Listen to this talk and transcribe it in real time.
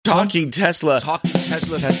Talking Tesla.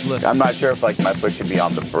 Tesla. I'm not sure if my foot should be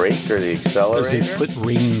on the brake or the accelerator. Because they put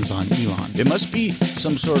rings on Elon. It must be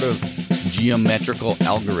some sort of geometrical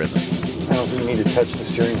algorithm. I don't think you need to touch the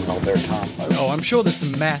steering wheel there, Tom. Oh, I'm sure there's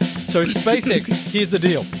some math. So SpaceX, here's the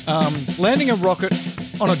deal. Landing a rocket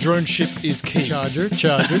on a drone ship is key. Charger.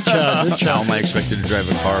 How am I expected to drive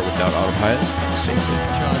a car without autopilot? Safely.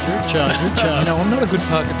 Charger. You know, I'm not a good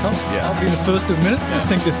parker, Tom. Yeah. I'll be the first to admit it. I just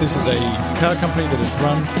think that this is a car company that is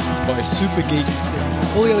run by super geeks.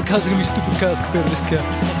 All the other cars are going to be stupid cars compared to this car.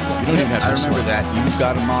 You don't even have to remember that. You've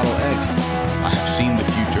got a Model X. I have seen the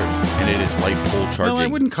future, and it is light pole charging. No, I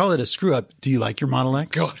wouldn't call it a screw-up. Do you like your Model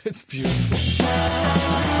X? God, it's beautiful.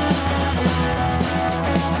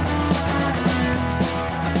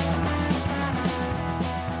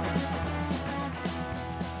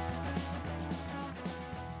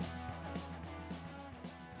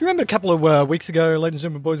 Do you remember a couple of weeks ago, ladies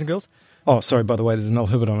and gentlemen, boys and girls? Oh, sorry, by the way, this is Mel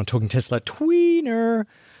Herbert on a Talking Tesla Tweener.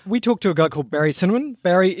 We talked to a guy called Barry Cinnamon.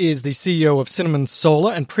 Barry is the CEO of Cinnamon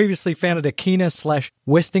Solar and previously founded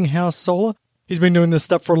Akina/Westinghouse Solar. He's been doing this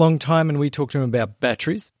stuff for a long time, and we talked to him about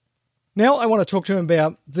batteries. Now I want to talk to him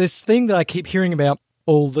about this thing that I keep hearing about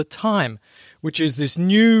all the time, which is this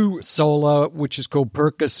new solar, which is called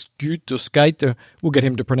Perkaskyte. We'll get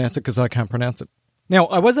him to pronounce it because I can't pronounce it. Now,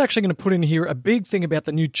 I was actually going to put in here a big thing about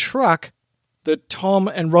the new truck that Tom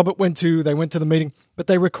and Robert went to. They went to the meeting, but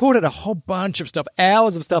they recorded a whole bunch of stuff,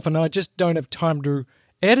 hours of stuff, and I just don't have time to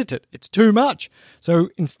edit it. It's too much. So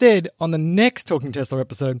instead, on the next Talking Tesla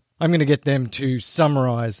episode, I'm going to get them to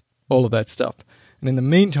summarize all of that stuff. And in the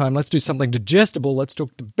meantime, let's do something digestible. Let's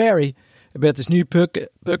talk to Barry about this new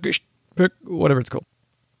whatever it's called.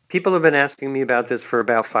 People have been asking me about this for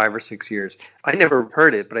about 5 or 6 years. I never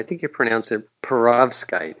heard it, but I think you pronounce it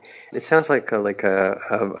perovskite. It sounds like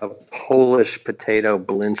a Polish potato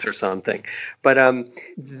blintz or something. But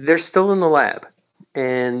they're still in the lab.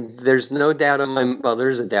 And there's no doubt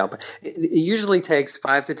there's a doubt, but it usually takes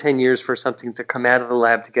 5 to 10 years for something to come out of the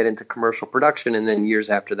lab to get into commercial production, and then years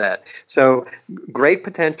after that. So great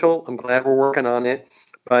potential. I'm glad we're working on it.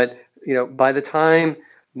 But, by the time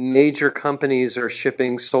major companies are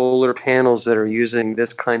shipping solar panels that are using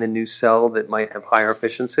this kind of new cell that might have higher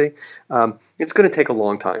efficiency, it's going to take a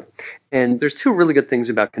long time. And there's two really good things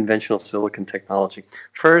about conventional silicon technology.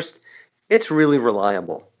 First, it's really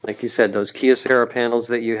reliable. Like you said, those Kyocera panels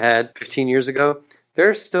that you had 15 years ago,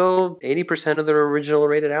 they're still 80% of their original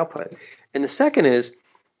rated output. And the second is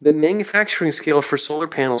the manufacturing scale for solar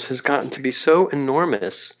panels has gotten to be so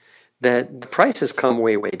enormous that the prices come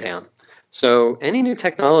way, way down. So any new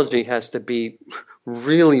technology has to be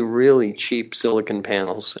really, really cheap silicon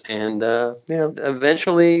panels. And,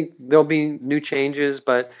 eventually there'll be new changes,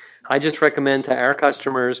 but I just recommend to our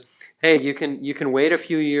customers, hey, you can wait a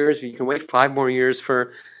few years, you can wait 5 more years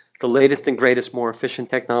for the latest and greatest, more efficient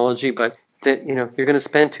technology, but that, you're going to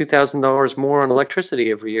spend $2,000 more on electricity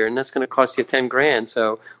every year, and that's going to cost you $10,000.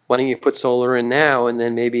 So why don't you put solar in now, and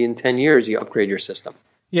then maybe in 10 years you upgrade your system?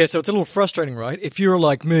 Yeah, so it's a little frustrating, right? If you're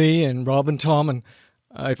like me and Rob and Tom, and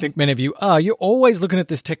I think many of you are, you're always looking at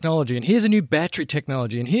this technology, and here's a new battery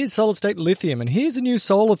technology, and here's solid-state lithium, and here's a new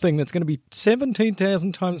solar thing that's going to be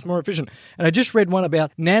 17,000 times more efficient. And I just read one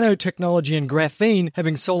about nanotechnology and graphene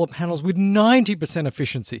having solar panels with 90%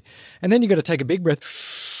 efficiency. And then you've got to take a big breath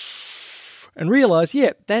and realize,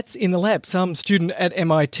 yeah, that's in the lab. Some student at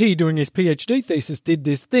MIT doing his PhD thesis did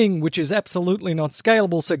this thing, which is absolutely not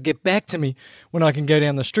scalable, so get back to me when I can go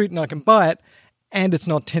down the street and I can buy it, and it's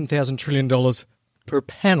not $10,000 trillion per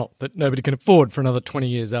panel that nobody can afford for another 20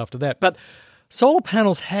 years after that. But solar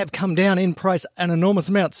panels have come down in price an enormous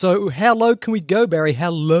amount. So how low can we go, Barry? How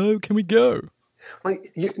low can we go? Well,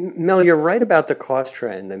 Mel, you're right about the cost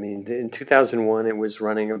trend. I mean, in 2001, it was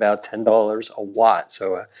running about $10 a watt.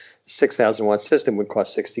 So a 6,000 watt system would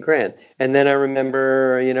cost $60,000. And then I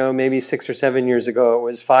remember, maybe 6 or 7 years ago, it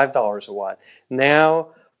was $5 a watt. Now,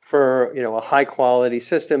 for a high quality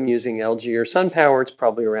system using LG or SunPower, it's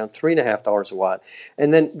probably around $3.50 a watt.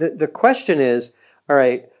 And then the question is, all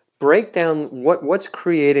right, break down what's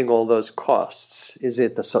creating all those costs. Is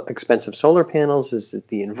it the expensive solar panels? Is it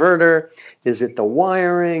the inverter? Is it the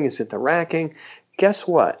wiring? Is it the racking? Guess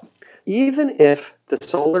what? Even if the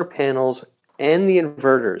solar panels and the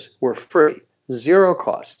inverters were free, zero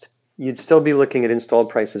cost, you'd still be looking at installed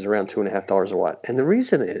prices around $2.50 a watt. And the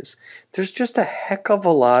reason is there's just a heck of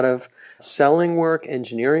a lot of selling work,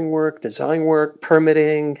 engineering work, design work,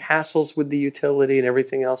 permitting, hassles with the utility and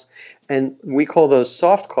everything else. And we call those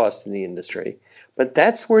soft costs in the industry. But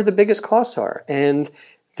that's where the biggest costs are. And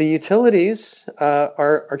the utilities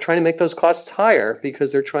are trying to make those costs higher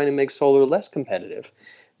because they're trying to make solar less competitive.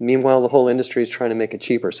 Meanwhile, the whole industry is trying to make it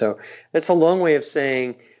cheaper. So it's a long way of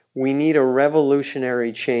saying we need a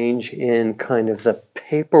revolutionary change in kind of the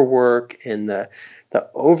paperwork and the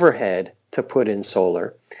overhead to put in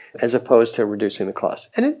solar, as opposed to reducing the cost.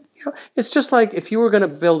 And it's just like if you were going to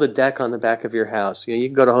build a deck on the back of your house. You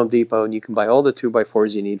can go to Home Depot and you can buy all the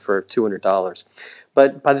 2x4s you need for $200.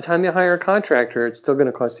 But by the time you hire a contractor, it's still going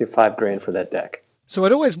to cost you $5,000 for that deck. So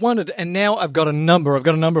I'd always wondered, and now I've got a number. I've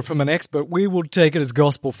got a number from an expert. We will take it as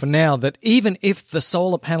gospel for now that even if the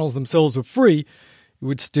solar panels themselves were free, it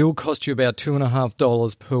would still cost you about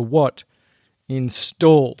 $2.50 per watt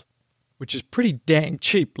installed, which is pretty dang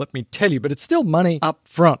cheap, let me tell you. But it's still money up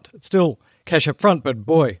front. It's still cash up front, but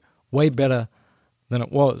boy, way better than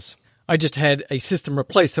it was. I just had a system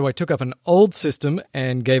replaced, so I took up an old system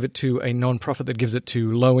and gave it to a non-profit that gives it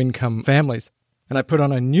to low-income families. And I put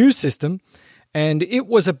on a new system, and it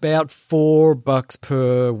was about $4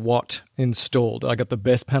 per watt installed. I got the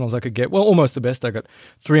best panels I could get. Well, almost the best. I got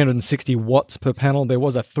 360 watts per panel. There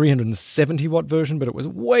was a 370 watt version, but it was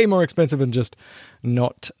way more expensive and just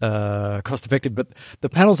not cost effective. But the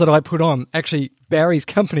panels that I put on, actually Barry's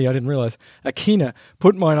company, I didn't realize, TWEENER,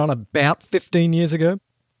 put mine on about 15 years ago,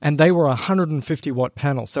 and they were 150 watt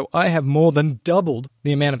panels. So I have more than doubled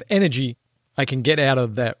the amount of energy I can get out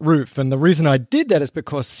of that roof. And the reason I did that is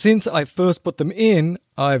because since I first put them in,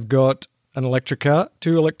 I've got an electric car,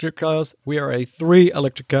 2 electric cars. We are a 3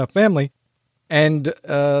 electric car family. And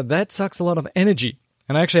that sucks a lot of energy.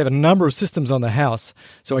 And I actually have a number of systems on the house.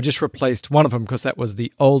 So I just replaced one of them because that was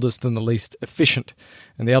the oldest and the least efficient.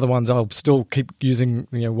 And the other ones I'll still keep using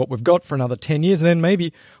what we've got for another 10 years. And then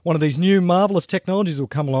maybe one of these new marvelous technologies will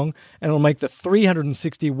come along and it'll make the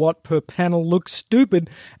 360 watt per panel look stupid.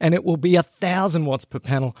 And it will be 1,000 watts per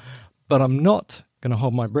panel. But I'm not going to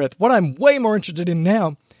hold my breath. What I'm way more interested in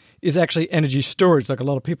now is actually energy storage, like a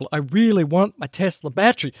lot of people. I really want my Tesla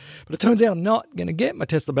battery. But it turns out I'm not going to get my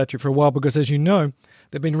Tesla battery for a while because, as you know,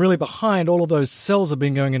 they've been really behind. All of those cells have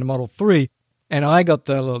been going into Model 3. And I got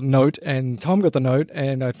the note, and Tom got the note,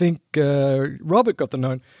 and I think Robert got the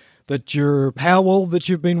note that your Powerwall that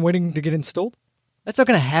you've been waiting to get installed, that's not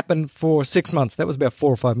going to happen for 6 months. That was about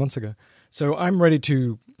 4 or 5 months ago. So I'm ready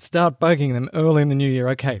to start bugging them early in the new year.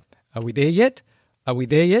 Okay, are we there yet? Are we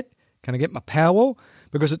there yet? Can I get my Powerwall?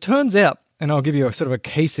 Because it turns out, and I'll give you a sort of a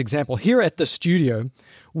case example, here at the studio,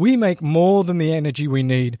 we make more than the energy we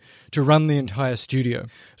need to run the entire studio.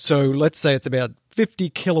 So let's say it's about 50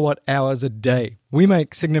 kilowatt hours a day. We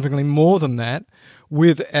make significantly more than that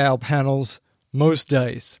with our panels most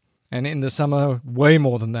days. And in the summer, way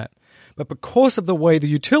more than that. But because of the way the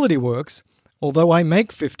utility works, although I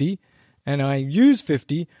make 50 and I use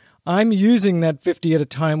 50, I'm using that 50 at a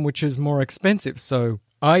time which is more expensive. So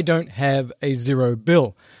I don't have a zero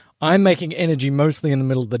bill. I'm making energy mostly in the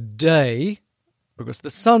middle of the day because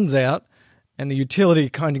the sun's out, and the utility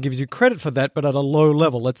kind of gives you credit for that, but at a low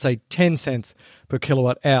level, let's say 10 cents per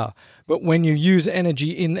kilowatt hour. But when you use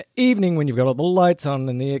energy in the evening, when you've got all the lights on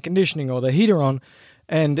and the air conditioning or the heater on,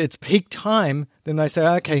 and it's peak time, then they say,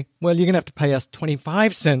 okay, well, you're going to have to pay us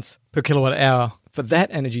 25 cents per kilowatt hour for that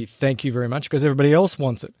energy. Thank you very much, because everybody else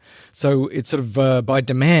wants it. So it's sort of by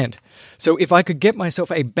demand. So if I could get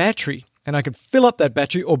myself a battery and I could fill up that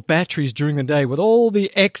battery or batteries during the day with all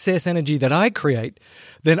the excess energy that I create,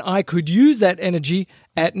 then I could use that energy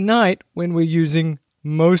at night when we're using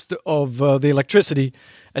most of the electricity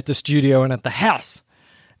at the studio and at the house.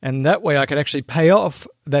 And that way I could actually pay off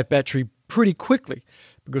that battery pretty quickly,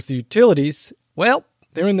 because the utilities, well,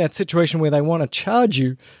 they're in that situation where they want to charge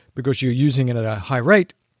you because you're using it at a high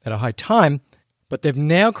rate, at a high time. But they've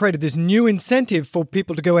now created this new incentive for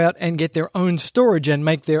people to go out and get their own storage and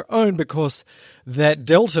make their own, because that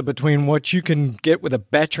delta between what you can get with a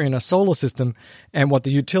battery and a solar system and what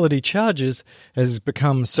the utility charges has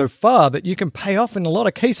become so far that you can pay off, in a lot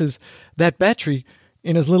of cases, that battery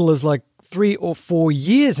in as little as like 3 or 4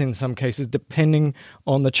 years in some cases, depending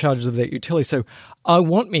on the charges of that utility. So I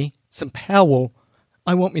want me some Powerwall.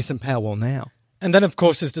 I want me some Powerwall now. And that, of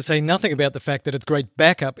course, is to say nothing about the fact that it's great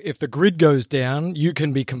backup. If the grid goes down, you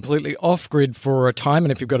can be completely off-grid for a time.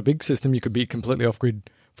 And if you've got a big system, you could be completely off-grid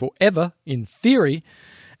forever, in theory.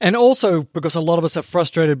 And also, because a lot of us are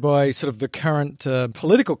frustrated by sort of the current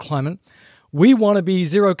political climate, we want to be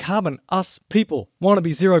zero carbon. Us people want to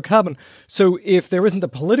be zero carbon. So if there isn't the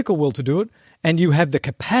political will to do it, and you have the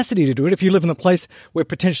capacity to do it, if you live in a place where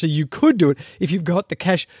potentially you could do it, if you've got the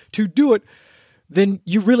cash to do it, then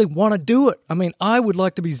you really want to do it. I mean, I would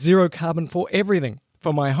like to be zero carbon for everything.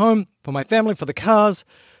 For my home, for my family, for the cars,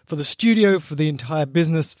 for the studio, for the entire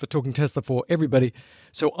business, for Talking Tesla, for everybody.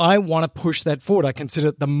 So I want to push that forward. I consider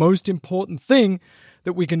it the most important thing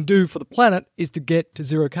that we can do for the planet is to get to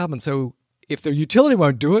zero carbon. So if the utility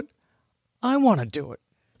won't do it, I want to do it.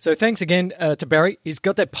 So thanks again to Barry. He's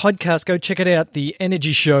got that podcast. Go check it out, The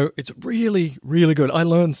Energy Show. It's really, really good. I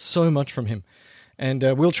learned so much from him. And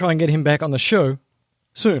we'll try and get him back on the show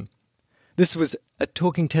soon. This was a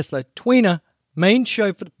Talking Tesla Tweener main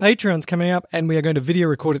show for the Patreons coming up, and we are going to video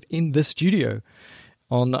record it in the studio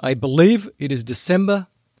on, I believe, it is December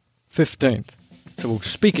 15th. So we'll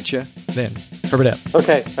speak at you then. Rub it out.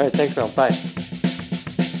 Okay. All right. Thanks, Mel. Bye.